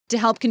To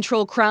help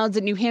control crowds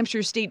at New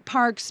Hampshire State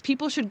Parks,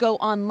 people should go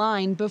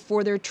online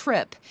before their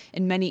trip.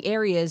 In many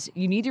areas,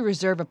 you need to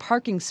reserve a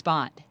parking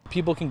spot.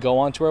 People can go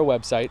onto our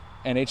website,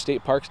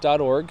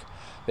 nhstateparks.org.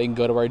 They can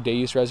go to our day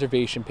use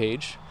reservation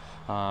page.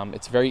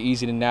 It's a very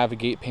easy to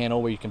navigate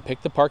panel where you can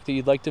pick the park that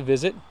you'd like to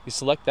visit. You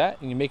select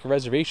that and you make a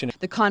reservation.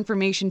 The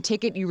confirmation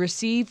ticket you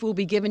receive will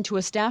be given to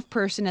a staff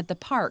person at the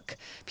park.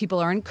 People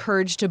are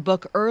encouraged to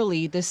book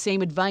early, the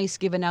same advice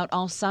given out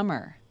all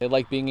summer. They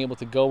like being able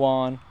to go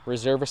on,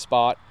 reserve a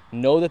spot,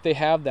 know that they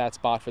have that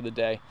spot for the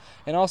day,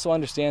 and also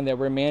understand that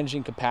we're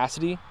managing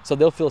capacity so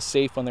they'll feel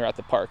safe when they're at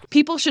the park.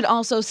 People should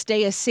also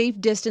stay a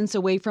safe distance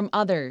away from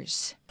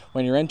others.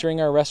 When you're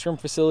entering our restroom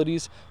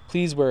facilities,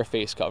 please wear a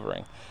face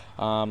covering.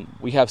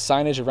 We have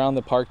signage around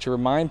the park to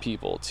remind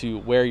people to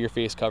wear your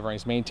face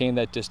coverings, maintain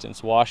that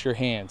distance, wash your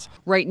hands.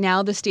 Right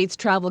now, the state's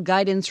travel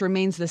guidance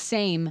remains the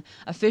same.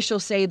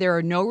 Officials say there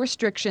are no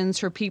restrictions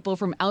for people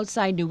from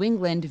outside New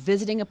England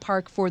visiting a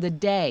park for the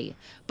day,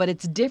 but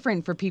it's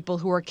different for people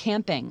who are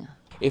camping.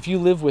 If you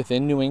live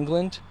within New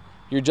England,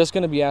 you're just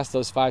going to be asked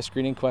those 5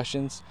 screening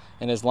questions,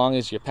 and as long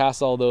as you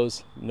pass all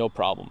those, no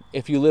problem.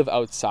 If you live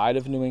outside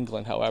of New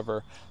England,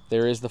 however,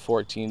 there is the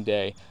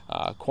 14-day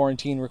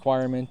quarantine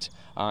requirement,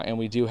 and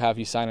we do have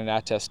you sign an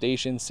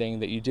attestation saying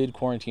that you did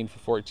quarantine for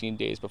 14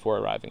 days before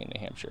arriving in New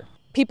Hampshire.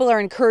 People are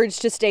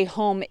encouraged to stay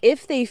home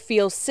if they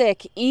feel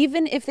sick,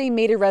 even if they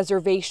made a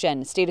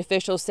reservation. State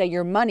officials say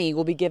your money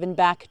will be given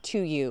back to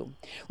you.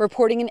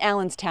 Reporting in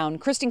Allenstown,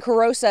 Kristen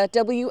Carosa,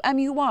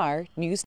 WMUR News.